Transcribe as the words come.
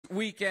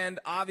weekend,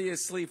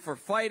 obviously, for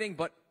fighting,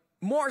 but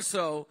more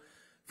so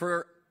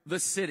for the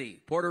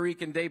city, Puerto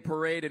Rican Day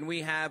Parade, and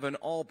we have an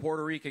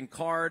all-Puerto Rican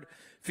card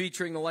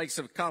featuring the likes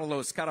of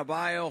Carlos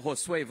Caraballo,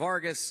 Josue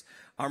Vargas,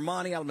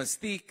 Armani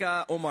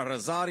Almastica, Omar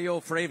Rosario,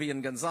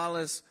 Fabian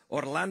Gonzalez,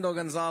 Orlando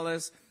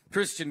Gonzalez,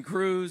 Christian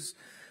Cruz,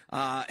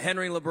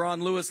 Henry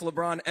LeBron, Luis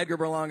LeBron, Edgar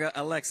Berlanga,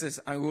 Alexis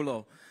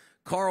Angulo.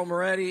 Carl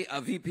Moretti, a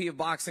VP of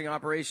Boxing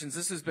Operations.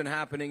 This has been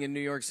happening in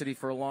New York City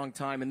for a long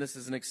time, and this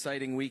is an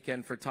exciting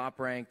weekend for Top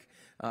Rank,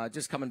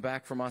 just coming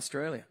back from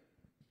Australia.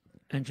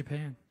 And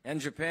Japan. And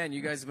Japan.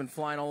 You guys have been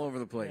flying all over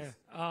the place.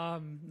 Yeah.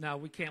 No,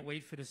 we can't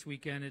wait for this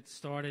weekend. It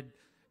started,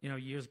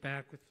 years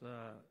back with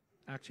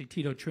actually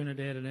Tito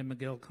Trinidad and then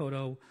Miguel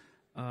Cotto.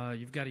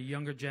 You've got a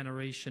younger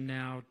generation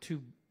now.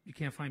 You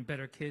can't find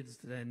better kids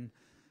than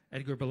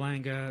Edgar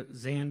Berlanga,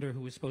 Xander, who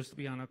was supposed to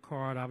be on a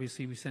card.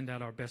 Obviously, we send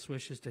out our best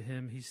wishes to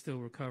him. He's still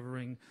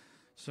recovering.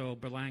 So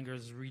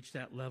Berlanga's reached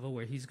that level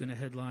where he's going to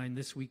headline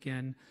this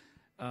weekend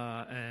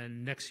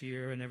and next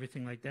year and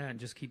everything like that, and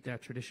just keep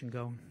that tradition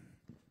going.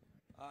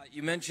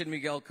 You mentioned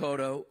Miguel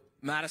Cotto.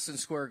 Madison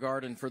Square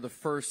Garden, for the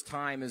first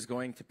time, is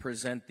going to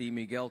present the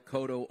Miguel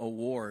Cotto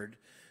Award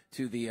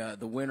to the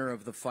winner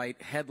of the fight,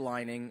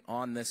 headlining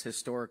on this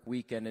historic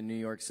weekend in New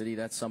York City.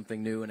 That's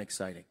something new and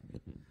exciting.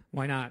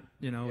 Why not?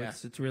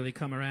 It's really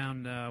come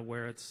around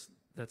where it's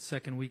that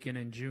second weekend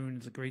in June.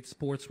 It's a great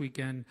sports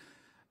weekend.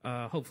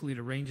 Hopefully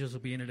the Rangers will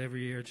be in it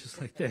every year just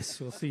like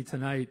this. We'll see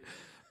tonight.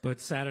 But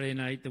Saturday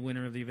night, the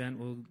winner of the event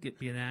will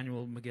be an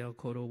annual Miguel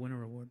Cotto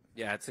Winner Award.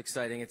 Yeah, it's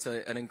exciting. It's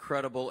an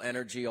incredible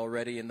energy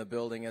already in the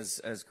building, as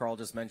Carl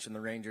just mentioned,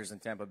 the Rangers in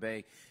Tampa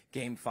Bay,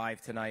 Game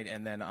 5 tonight,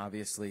 and then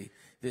obviously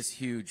this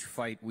huge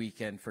fight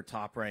weekend for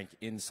Top Rank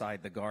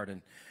inside the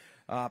Garden.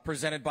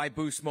 Presented by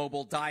Boost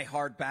Mobile, Die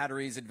Hard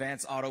Batteries,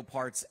 Advanced Auto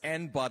Parts,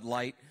 and Bud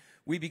Light.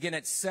 We begin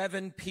at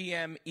 7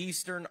 p.m.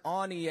 Eastern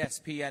on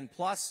ESPN+,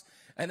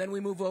 and then we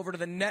move over to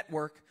the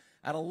network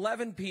at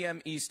 11 p.m.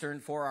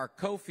 Eastern for our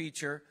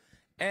co-feature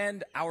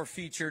and our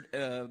featured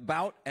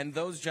bout. And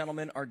those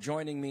gentlemen are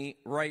joining me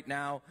right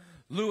now.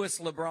 Luis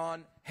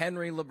LeBron,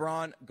 Henry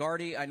LeBron.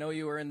 Gardy, I know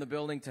you were in the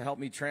building to help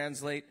me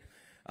translate.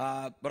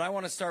 But I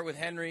want to start with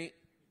Henry.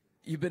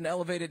 You've been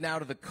elevated now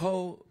to the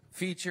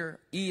co-feature,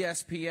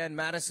 ESPN,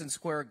 Madison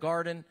Square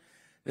Garden.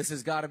 This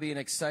has got to be an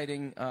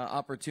exciting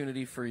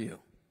opportunity for you.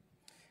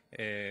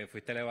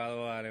 Fuiste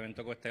elevado al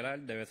evento coestelar.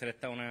 Debe ser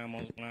esta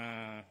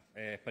una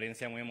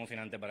experiencia muy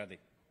emocionante para ti.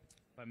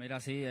 Pues mira,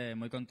 sí,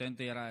 muy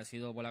contento y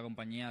agradecido por la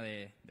compañía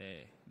de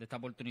esta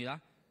oportunidad.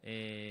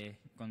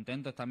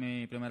 Contento, esta es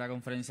mi primera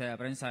conferencia de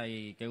prensa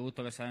y qué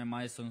gusto que sea en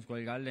Madison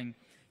Square Garden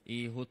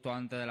y justo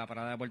antes de la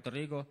parada de Puerto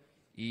Rico.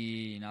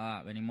 Y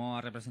nada, venimos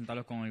a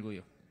representarlos con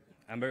orgullo.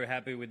 I'm very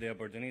happy with the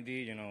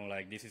opportunity.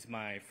 This is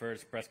my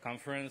first press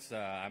conference.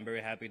 I'm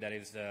very happy that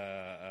it's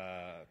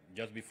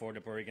just before the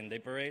Puerto Rican Day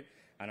Parade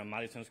and on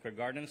Madison Square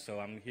Garden, so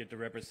I'm here to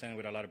represent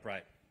with a lot of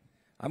pride.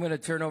 I'm going to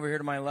turn over here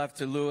to my left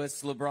to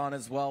Luis LeBron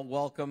as well.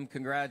 Welcome.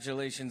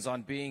 Congratulations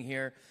on being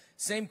here.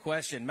 Same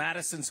question.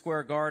 Madison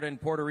Square Garden,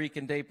 Puerto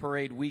Rican Day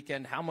Parade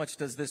weekend. How much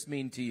does this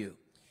mean to you?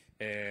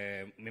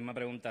 Misma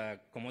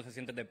pregunta, ¿cómo se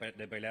siente de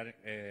pelear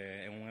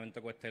en un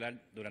evento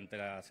coestelar durante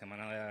la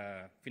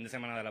fin de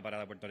semana de la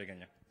parada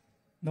puertorriqueña?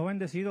 No,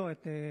 bendecido,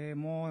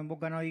 hemos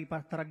ganado y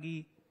para estar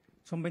aquí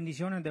son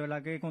bendiciones, de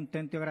verdad que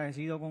contento y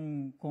agradecido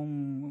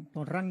con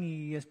Ran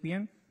y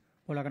ESPN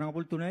por la gran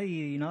oportunidad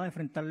y nada,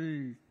 enfrentar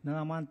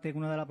nada más ante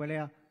una de las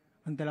peleas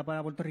ante la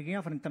parada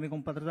puertorriqueña frente a mi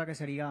compatriota que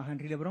sería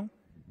Henry LeBron,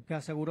 que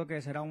aseguro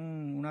que será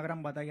una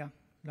gran batalla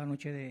la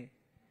noche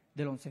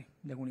del 11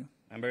 de junio.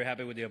 I'm very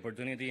happy with the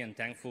opportunity and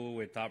thankful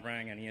with Top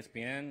Rank and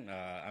ESPN.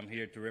 I'm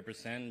here to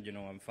represent,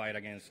 and fight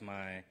against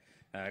my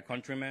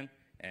countrymen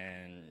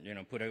and,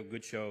 put a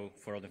good show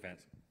for all the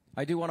fans.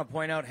 I do want to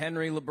point out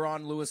Henry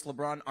LeBron, Luis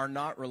LeBron are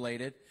not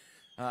related.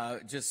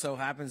 Just so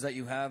happens that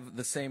you have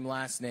the same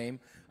last name.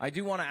 I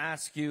do want to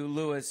ask you,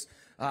 Luis,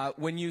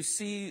 when you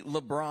see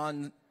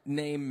LeBron's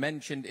name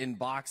mentioned in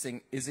boxing,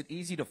 is it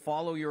easy to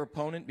follow your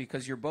opponent?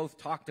 Because you're both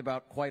talked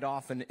about quite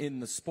often in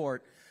the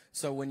sport.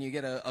 So when you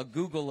get a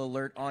Google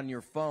alert on your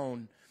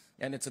phone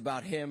and it's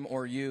about him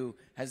or you,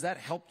 has that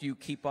helped you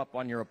keep up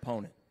on your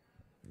opponent?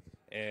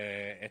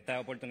 Esta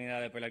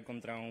oportunidad de pelear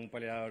contra un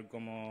peleador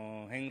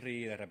como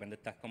Henry, de repente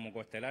estás como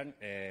coestelar,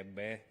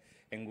 ves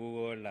en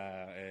Google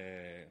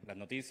las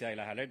noticias y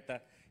las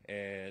alertas,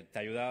 ¿te ha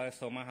ayudado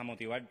eso más a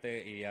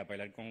motivarte y a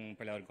pelear con un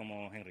peleador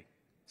como Henry?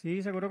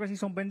 Sí, seguro que sí,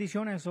 son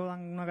bendiciones, eso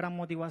dan una gran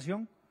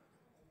motivación.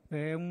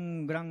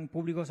 Un gran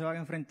público se va a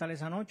enfrentar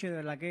esa noche, de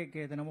verdad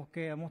que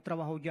hemos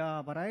trabajado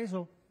ya para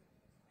eso.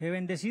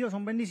 Bendecidos,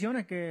 son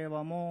bendiciones que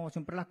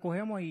siempre las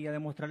cogemos y a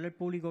demostrarle al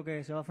público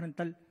que se va a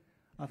enfrentar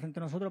al frente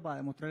de nosotros para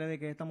demostrarle de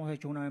que estamos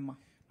hechos una vez más.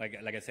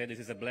 Like I said, this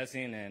is a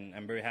blessing, and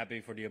I'm very happy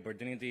for the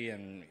opportunity,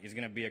 and it's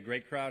going to be a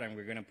great crowd, and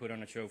we're going to put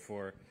on a show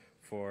for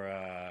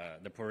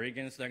the Puerto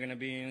Ricans that are going to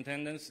be in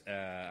attendance,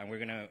 and we're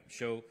going to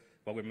show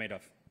what we're made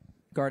of.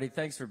 Gardy,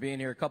 thanks for being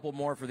here. A couple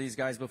more for these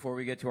guys before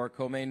we get to our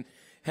co-main.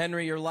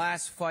 Henry, your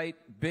last fight,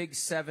 big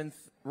 7th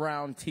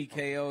round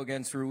TKO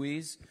against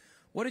Ruiz.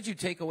 What did you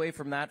take away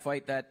from that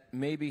fight that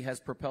maybe has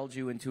propelled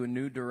you into a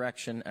new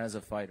direction as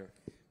a fighter?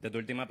 De tu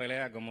última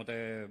pelea, ¿cómo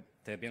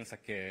te piensas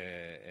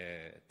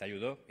que te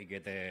ayudó y que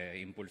te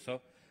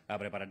impulsó a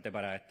prepararte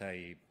para esta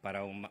y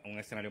para un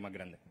escenario más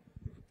grande?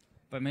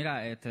 Pues mira,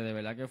 de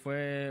verdad que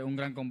fue un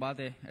gran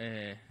combate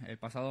el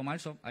pasado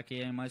marzo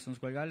aquí en Madison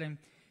Square Garden.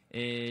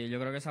 Yo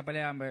creo que esa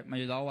pelea me ha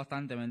ayudado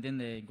bastante, ¿me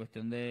entiendes? En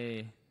cuestión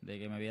de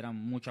que me vieran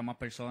muchas más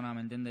personas,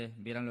 ¿me entiendes?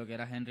 Vieran lo que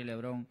era Henry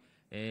LeBron,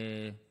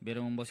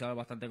 vieron un boxeador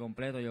bastante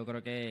completo. Yo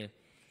creo que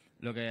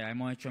lo que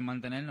hemos hecho es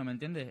mantenernos, ¿me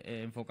entiendes?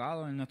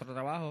 Enfocados en nuestro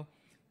trabajo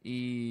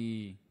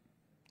y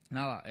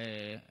nada,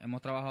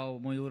 hemos trabajado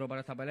muy duro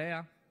para esta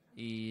pelea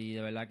y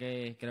de verdad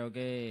que creo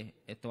que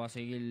esto va a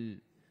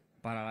seguir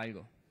para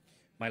largo.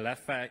 My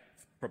last fight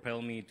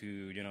propelled me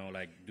to,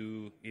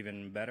 do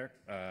even better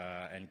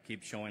and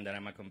keep showing that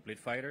I'm a complete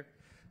fighter.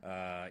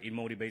 It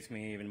motivates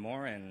me even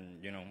more,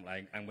 and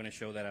I'm going to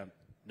show that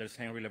there's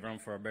Henry LeBron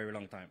for a very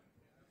long time.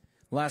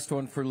 Last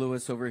one for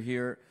Lewis over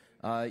here.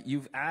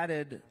 You've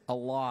added a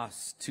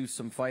loss to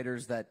some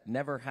fighters that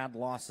never had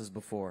losses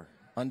before,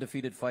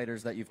 undefeated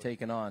fighters that you've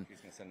taken on.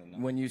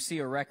 When you see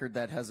a record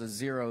that has a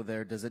 0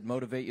 there, does it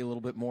motivate you a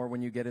little bit more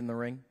when you get in the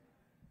ring?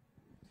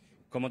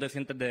 ¿Cómo te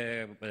sientes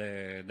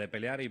de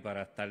pelear y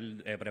para estar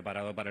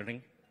preparado para el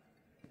ring?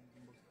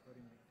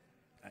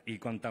 Y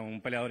contra un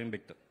peleador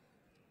invicto.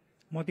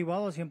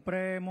 Motivado,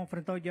 siempre hemos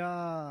enfrentado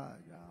ya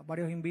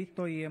varios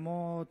invictos y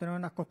hemos tenido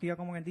unas costillas,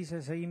 como quien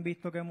dice, 6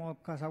 invictos que hemos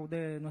cazado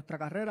de nuestra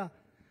carrera.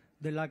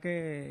 De la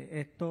que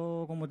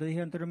esto, como te dije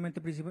anteriormente,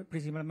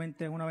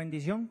 principalmente es una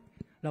bendición.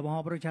 La vamos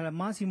a aprovechar al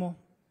máximo.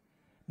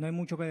 No hay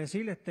mucho que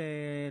decir,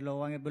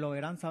 lo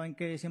verán, saben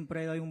que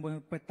siempre doy un buen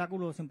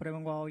espectáculo, siempre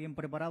vengo bien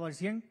preparado al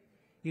 100.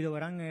 Y lo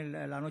verán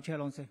la noche del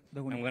 11 de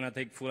junio. I'm going to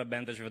take full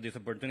advantage of this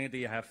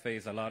opportunity. I have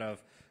faced a lot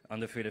of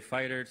undefeated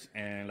fighters,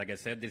 and like I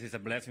said, this is a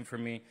blessing for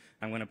me.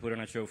 I'm going to put on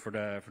a show for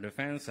the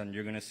fans, and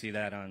you're going to see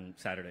that on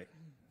Saturday.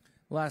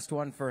 Last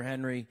one for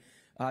Henry.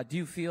 Do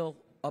you feel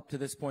up to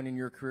this point in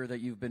your career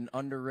that you've been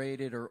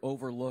underrated or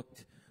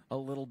overlooked a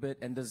little bit?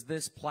 And does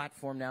this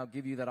platform now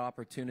give you that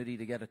opportunity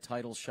to get a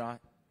title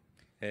shot?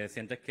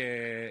 ¿Sientes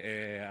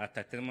que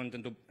hasta este momento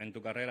en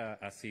tu carrera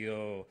has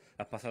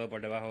pasado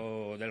por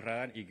debajo del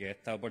radar y que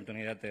esta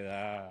oportunidad te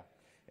da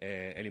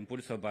el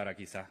impulso para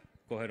quizás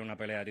coger una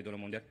pelea de título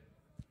mundial?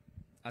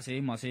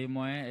 Así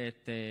mismo es.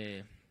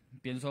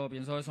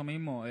 Pienso eso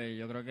mismo.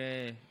 Yo creo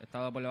que he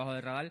estado por debajo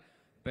del radar,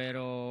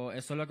 pero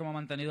eso es lo que me ha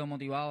mantenido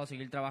motivado a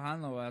seguir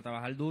trabajando, a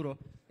trabajar duro.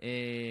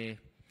 Y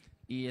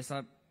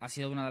esa ha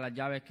sido una de las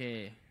llaves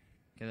que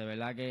de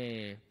verdad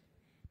que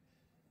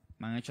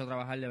me han hecho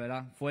trabajar de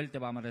verdad fuerte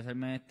para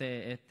merecerme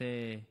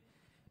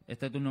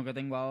este turno que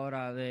tengo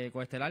ahora de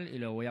coestelar y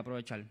lo voy a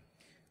aprovechar.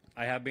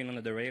 I have been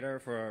on the radar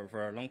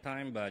for a long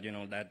time, but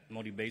that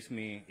motivates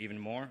me even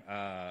more.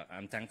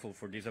 I'm thankful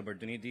for this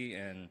opportunity,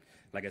 and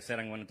like I said,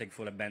 I'm going to take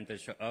full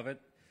advantage of it.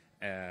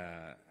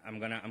 I'm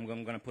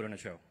gonna put on a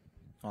show.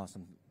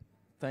 Awesome.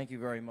 Thank you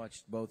very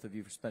much, both of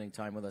you, for spending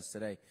time with us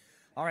today.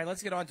 All right,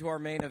 let's get on to our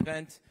main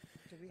event.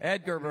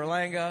 Edgar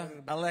Berlanga,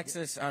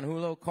 Alexis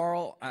Angulo.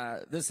 Carl,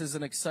 this is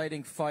an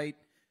exciting fight.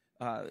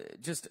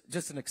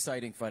 Just an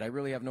exciting fight. I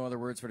really have no other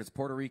words for it. It's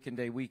Puerto Rican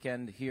Day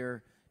weekend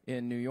here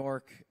in New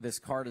York. This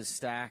card is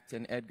stacked,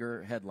 and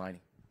Edgar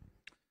headlining.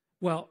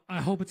 Well,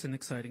 I hope it's an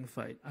exciting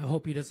fight. I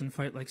hope he doesn't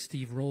fight like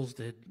Steve Rolls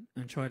did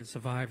and try to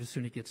survive as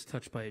soon as he gets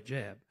touched by a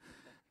jab.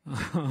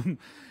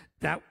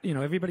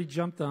 Everybody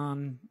jumped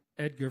on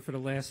Edgar for the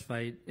last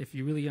fight. If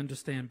you really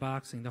understand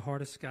boxing, the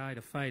hardest guy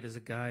to fight is a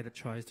guy that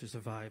tries to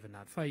survive and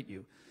not fight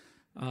you.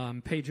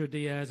 Pedro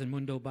Diaz and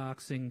Mundo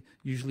Boxing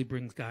usually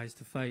brings guys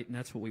to fight, and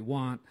that's what we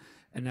want,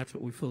 and that's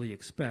what we fully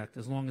expect.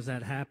 As long as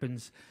that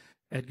happens,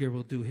 Edgar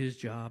will do his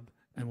job,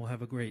 and we'll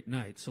have a great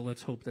night. So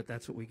let's hope that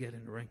that's what we get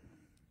in the ring.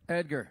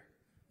 Edgar,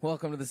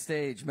 welcome to the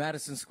stage.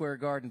 Madison Square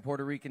Garden,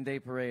 Puerto Rican Day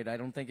Parade. I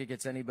don't think it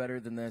gets any better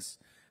than this.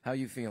 How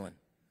you feeling?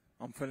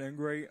 I'm feeling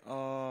great.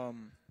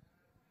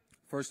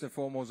 First and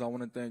foremost, I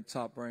want to thank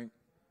Top Rank.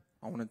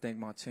 I want to thank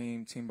my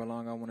team, Team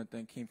Berlanga. I want to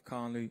thank Keith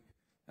Conley,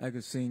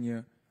 Edgar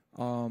Sr.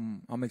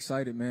 I'm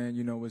excited, man.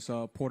 It's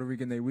Puerto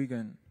Rican Day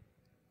weekend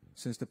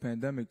since the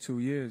pandemic, 2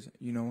 years.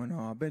 And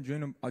I've been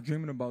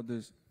dreaming about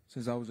this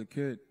since I was a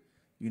kid.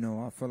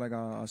 I feel like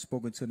I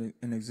spoke into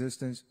in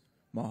existence.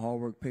 My hard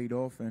work paid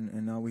off,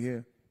 and now we're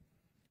here.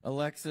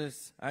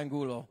 Alexis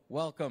Angulo,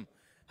 welcome.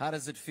 How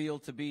does it feel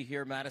to be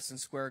here, Madison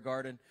Square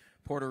Garden,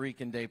 Puerto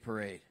Rican Day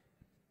Parade?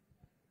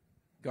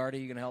 Gardy,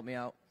 you going to help me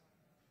out?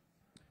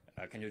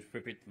 Can you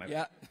repeat my...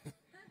 Yeah,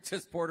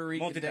 just Puerto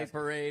Rican Day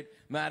Parade,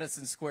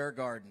 Madison Square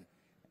Garden.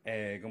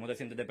 ¿Cómo te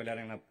sientes de pelear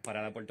en la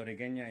parada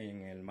puertorriqueña y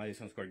en el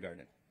Madison Square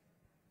Garden?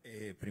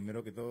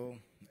 Primero que todo,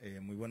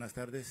 muy buenas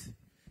tardes.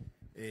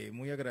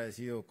 Muy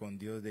agradecido con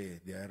Dios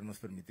de habernos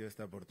permitido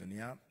esta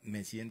oportunidad.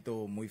 Me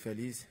siento muy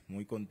feliz,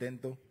 muy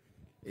contento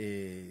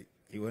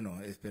y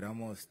bueno,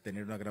 esperamos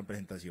tener una gran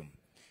presentación.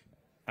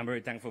 I'm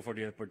very thankful for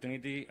the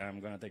opportunity. I'm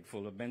going to take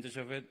full advantage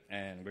of it,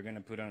 and we're going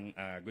to put on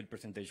a good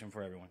presentation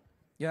for everyone.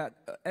 Yeah,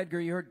 Edgar,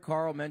 you heard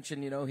Carl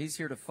mention, he's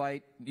here to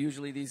fight.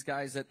 Usually these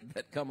guys that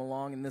come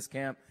along in this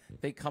camp,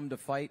 they come to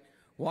fight.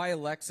 Why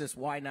Alexis?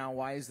 Why now?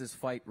 Why is this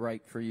fight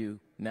right for you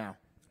now?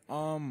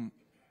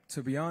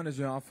 To be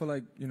honest, I feel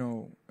like,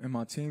 and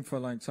my team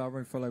felt like, Top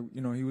Rank felt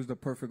like, he was the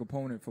perfect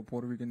opponent for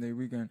Puerto Rican Day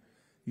weekend.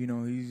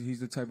 He's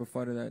the type of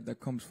fighter that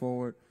comes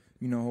forward.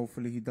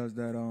 Hopefully he does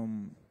that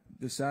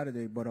this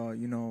Saturday. But,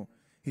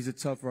 he's a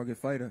tough, rugged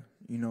fighter.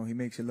 He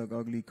makes it look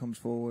ugly, comes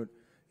forward.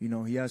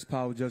 He has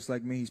power just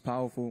like me. He's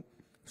powerful.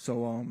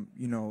 So,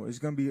 it's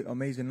going to be an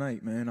amazing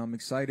night, man. I'm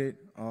excited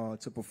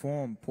to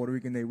perform Puerto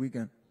Rican Day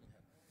weekend.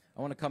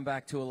 I want to come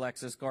back to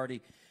Alexis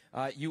Gardy.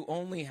 You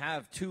only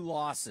have 2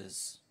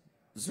 losses,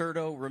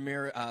 Zurdo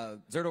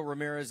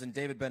Ramirez and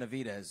David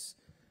Benavidez.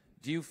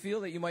 Do you feel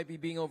that you might be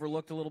being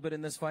overlooked a little bit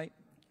in this fight?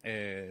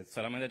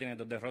 Solamente tiene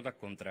 2 derrotas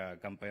contra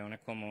campeones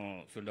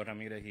como Zurdo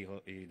Ramírez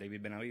y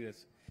David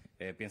Benavidez.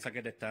 ¿Piensa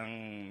que te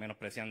están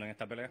menospreciando en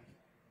esta pelea?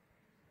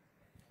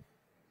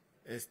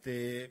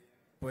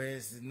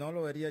 Pues no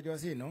lo vería yo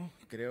así, ¿no?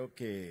 Creo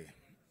que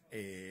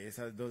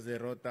esas 2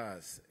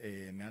 derrotas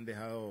me han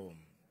dejado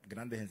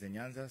grandes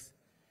enseñanzas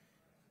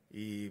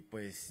y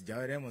pues ya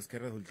veremos qué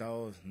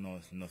resultados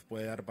nos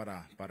puede dar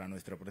para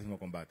nuestro próximo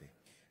combate.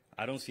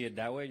 I don't see it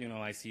that way.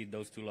 I see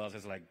those 2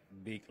 losses like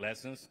big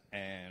lessons,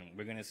 and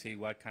we're going to see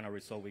what kind of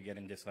result we get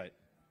in this fight.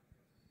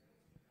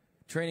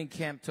 Training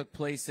camp took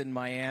place in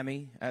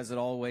Miami, as it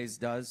always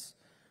does.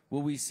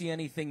 Will we see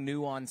anything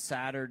new on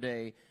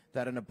Saturday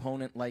that an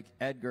opponent like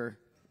Edgar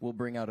will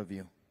bring out of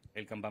you?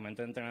 El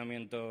campamento de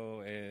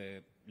entrenamiento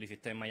lo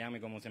hiciste en Miami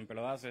como siempre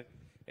lo hace.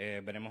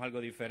 Veremos algo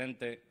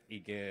diferente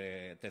y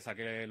que te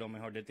saque lo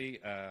mejor de ti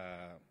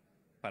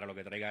para lo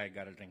que traiga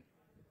Edgar al ring.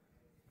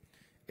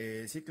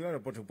 Sí,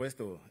 claro, por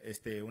supuesto.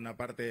 Una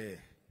parte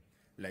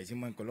la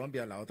hicimos en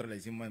Colombia, la otra la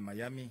hicimos en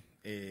Miami.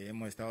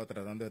 Hemos estado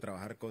tratando de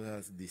trabajar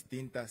cosas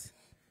distintas,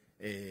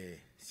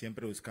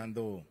 siempre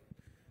buscando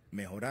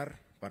mejorar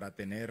para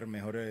tener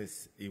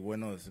mejores y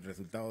buenos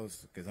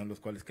resultados que son los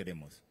cuales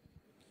queremos.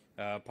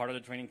 Part of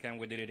the training camp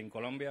we did it in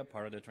Colombia,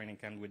 part of the training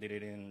camp we did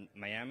it in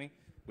Miami.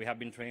 We have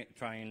been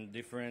trying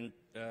different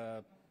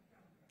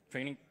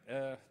training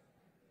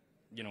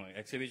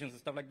exhibitions and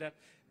stuff like that,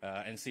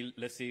 and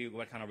let's see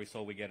what kind of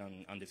result we get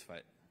on this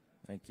fight.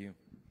 Thank you.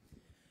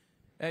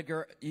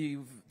 Edgar,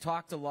 you've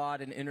talked a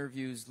lot in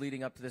interviews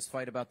leading up to this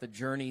fight about the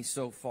journey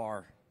so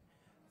far.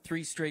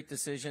 3 straight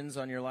decisions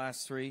on your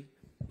last 3.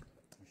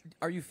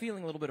 Are you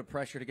feeling a little bit of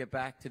pressure to get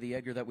back to the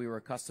Edgar that we were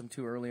accustomed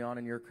to early on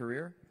in your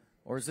career?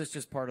 Or is this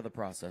just part of the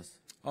process?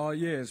 Oh,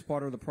 yeah, it's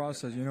part of the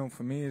process.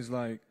 For me, it's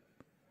like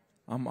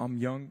I'm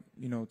young,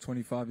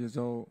 25 years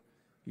old.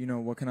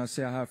 What can I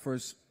say? I have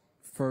first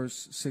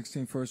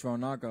 16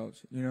 first-round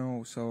knockouts,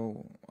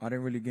 so I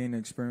didn't really gain the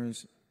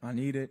experience I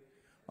needed.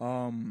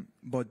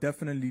 But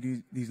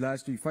definitely these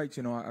last 3 fights,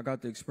 I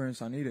got the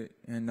experience I needed.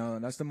 And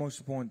that's the most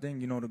important thing,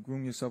 to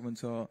groom yourself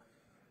into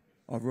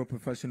a real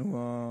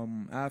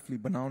professional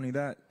athlete. But not only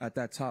that, at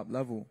that top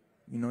level,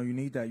 you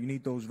need that. You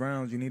need those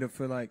rounds. You need to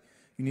feel like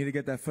you need to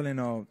get that feeling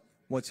of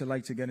what's it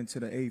like to get into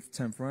the 8th,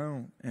 10th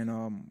round.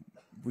 And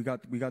we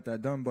got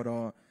that done. But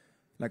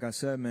like I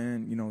said,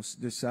 man,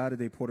 this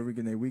Saturday, Puerto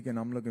Rican Day weekend,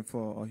 I'm looking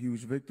for a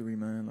huge victory,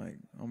 man. Like,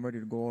 I'm ready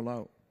to go all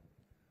out.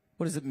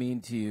 What does it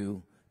mean to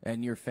you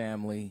and your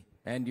family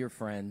and your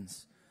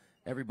friends,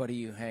 everybody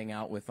you hang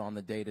out with on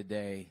the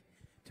day-to-day,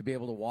 to be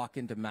able to walk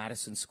into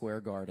Madison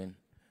Square Garden,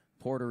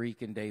 Puerto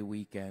Rican Day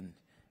weekend,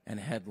 and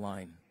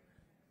headline?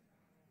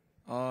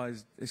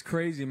 It's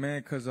crazy,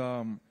 man, because,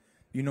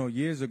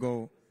 years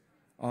ago,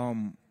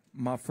 one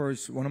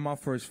of my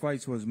first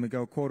fights was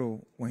Miguel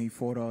Cotto when he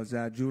fought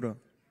Zad Judah.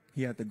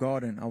 He had the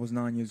Garden. I was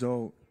 9 years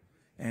old,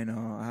 and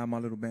I had my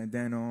little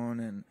bandana on,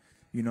 and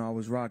I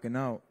was rocking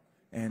out,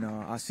 and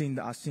I seen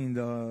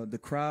the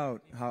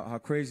crowd, how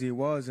crazy it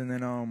was, and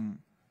then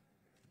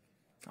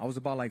I was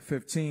about like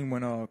 15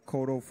 when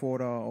Cotto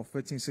fought, or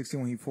 15, 16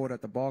 when he fought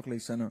at the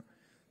Barclays Center,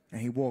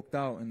 and he walked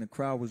out, and the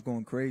crowd was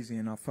going crazy,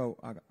 and I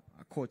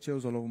caught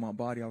chills all over my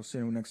body. I was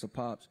sitting next to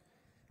Pops,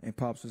 and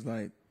Pops was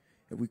like,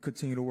 if we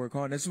continue to work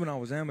hard, this is when I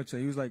was amateur.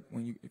 He was like,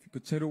 if you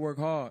continue to work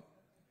hard,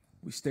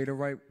 we stay the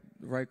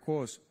right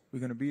course, we're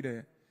going to be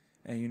there.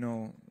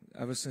 And,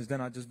 ever since then,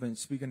 I've just been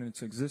speaking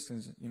into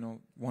existence,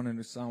 wanting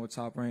to sign with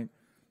Top Rank.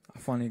 I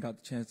finally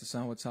got the chance to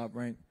sign with Top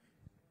Rank,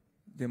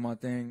 did my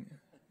thing,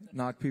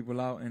 knocked people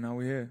out, and now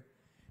we're here.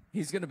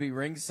 He's going to be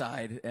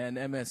ringside, and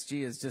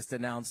MSG has just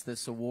announced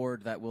this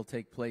award that will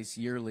take place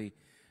yearly.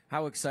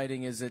 How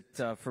exciting is it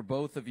for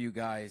both of you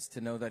guys to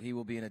know that he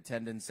will be in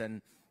attendance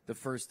and the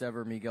first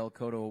ever Miguel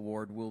Cotto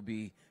Award will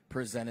be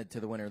presented to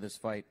the winner of this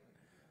fight?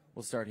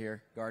 We'll start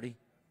here. Gardy,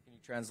 can you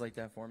translate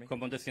that for me?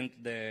 ¿Cómo te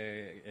sientes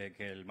de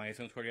que el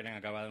Madison Square Garden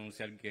acaba de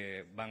anunciar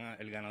que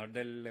el ganador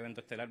del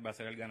evento estelar va a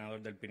ser el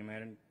ganador del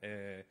primer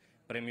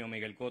premio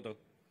Miguel Cotto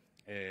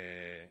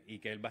y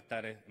que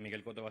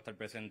Miguel Cotto va a estar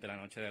presente la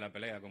noche de la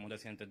pelea? ¿Cómo te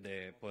sientes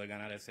de poder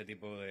ganar ese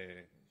tipo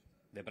de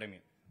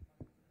premio?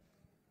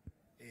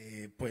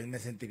 Pues me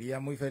sentiría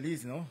muy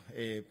feliz, ¿no?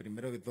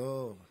 Primero que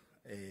todo,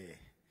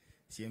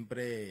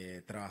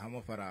 siempre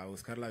trabajamos para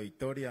buscar la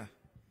victoria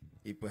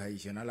y pues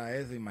adicional a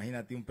eso,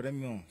 imagínate un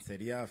premio,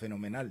 sería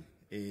fenomenal.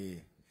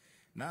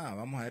 Nada,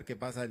 vamos a ver qué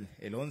pasa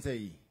el 11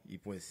 y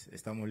pues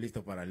estamos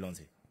listos para el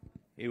 11.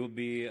 It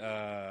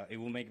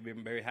will make me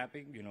very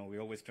happy. You know, we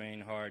always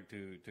train hard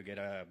to get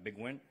a big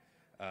win.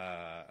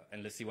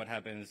 And let's see what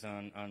happens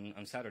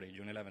on Saturday,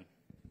 June 11th.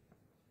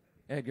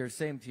 Edgar,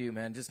 same to you,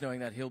 man. Just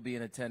knowing that he'll be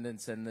in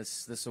attendance and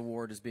this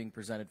award is being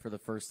presented for the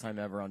first time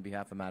ever on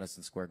behalf of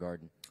Madison Square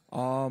Garden.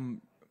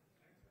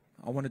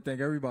 I want to thank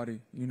everybody,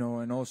 you know,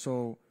 and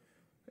also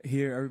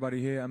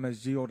everybody here,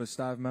 MSG, all the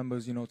staff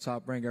members, you know,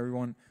 Top Rank,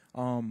 everyone.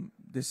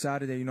 This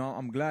Saturday, you know,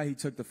 I'm glad he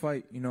took the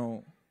fight. You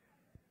know,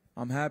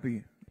 I'm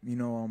happy. You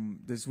know,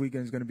 this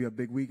weekend is going to be a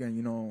big weekend.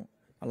 You know,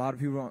 a lot of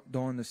people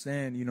don't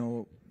understand, you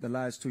know, the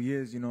last 2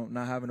 years, you know,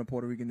 not having a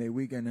Puerto Rican Day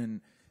weekend and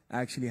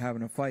actually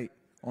having a fight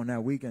on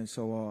that weekend.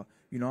 So,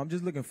 you know, I'm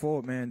just looking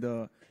forward, man,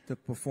 to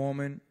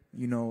performing,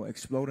 you know,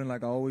 exploding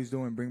like I always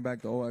do and bring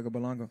back the old Edgar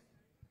Berlanga.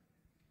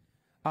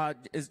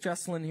 Is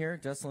Jesselyn here?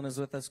 Jesselyn is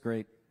with us.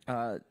 Great.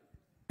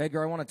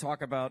 Edgar, I want to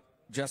talk about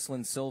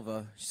Jesselyn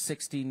Silva,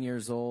 16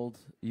 years old.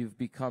 You've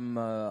become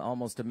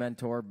almost a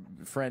mentor,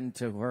 friend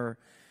to her.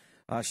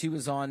 She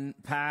was on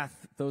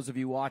path, those of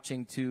you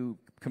watching, to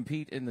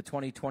compete in the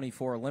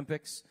 2024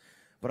 Olympics,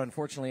 but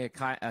unfortunately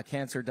a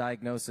cancer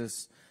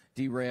diagnosis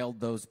derailed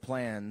those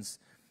plans,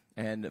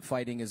 and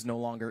fighting is no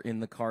longer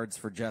in the cards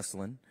for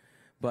Jesselyn.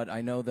 But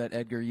I know that,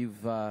 Edgar,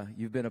 you've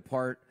been a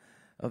part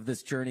of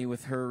this journey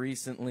with her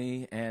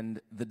recently, and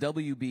the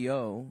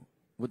WBO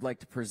would like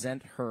to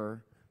present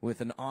her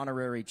with an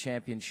honorary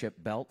championship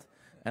belt,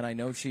 and I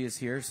know she is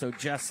here. So,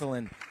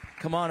 Jesselyn,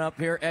 come on up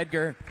here.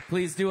 Edgar,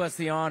 please do us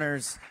the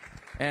honors.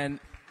 And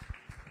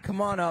come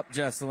on up,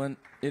 Jesselyn.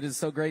 It is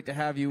so great to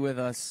have you with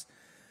us.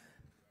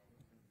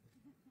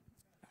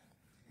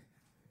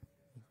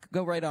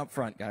 Go right up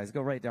front, guys.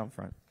 Go right down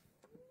front.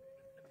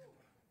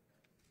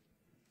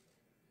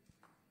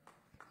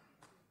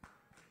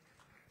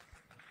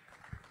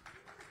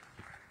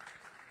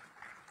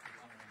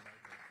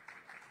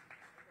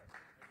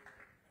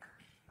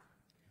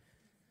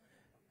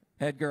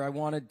 Edgar, I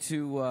wanted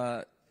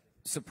to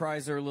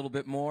surprise her a little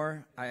bit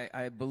more.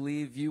 I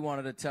believe you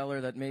wanted to tell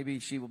her that maybe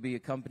she will be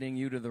accompanying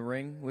you to the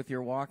ring with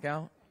your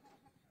walkout.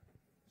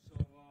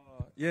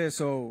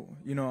 So,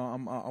 you know,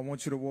 I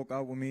want you to walk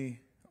out with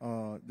me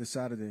this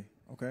Saturday,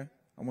 okay?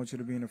 I want you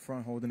to be in the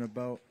front holding a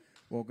belt,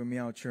 walking me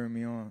out, cheering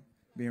me on,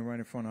 being right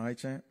in front of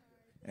iChamp.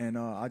 And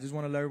I just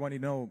want to let everybody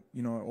know,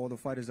 you know, all the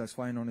fighters that's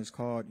fighting on this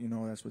card, you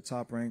know, that's with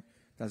Top Rank,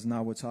 that's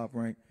not with Top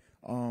Rank.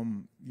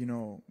 You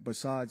know,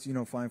 besides, you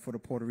know, fighting for the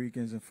Puerto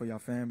Ricans and for your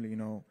family, you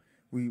know,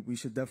 we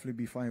should definitely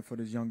be fighting for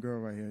this young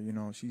girl right here. You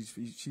know,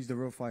 she's the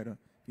real fighter,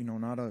 you know,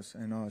 not us.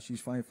 And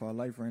she's fighting for her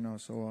life right now.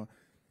 So,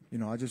 you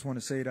know, I just want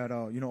to say that,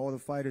 you know, all the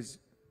fighters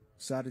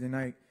Saturday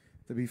night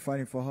to be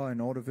fighting for her,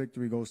 and all the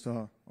victory goes to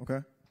her, okay?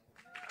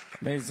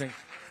 Amazing.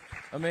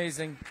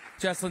 Amazing.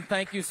 Jesselyn,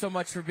 thank you so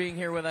much for being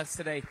here with us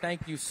today.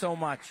 Thank you so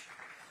much.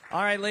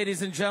 All right,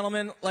 ladies and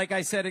gentlemen, like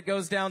I said, it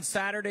goes down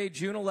Saturday,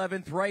 June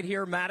 11th, right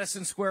here,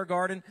 Madison Square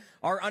Garden.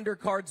 Our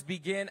undercards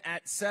begin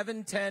at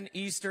 7:10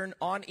 Eastern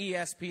on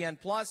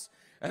ESPN+,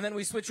 and then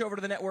we switch over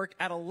to the network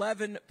at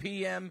 11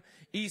 p.m.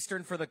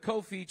 Eastern for the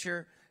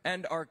co-feature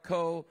and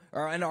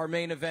our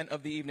main event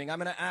of the evening. I'm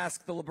going to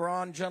ask the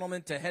LeBron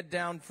gentlemen to head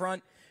down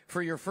front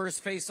for your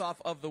first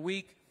face-off of the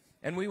week,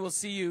 and we will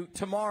see you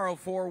tomorrow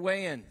for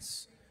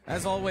weigh-ins.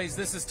 As always,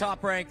 this is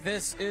Top Rank.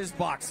 This is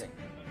boxing.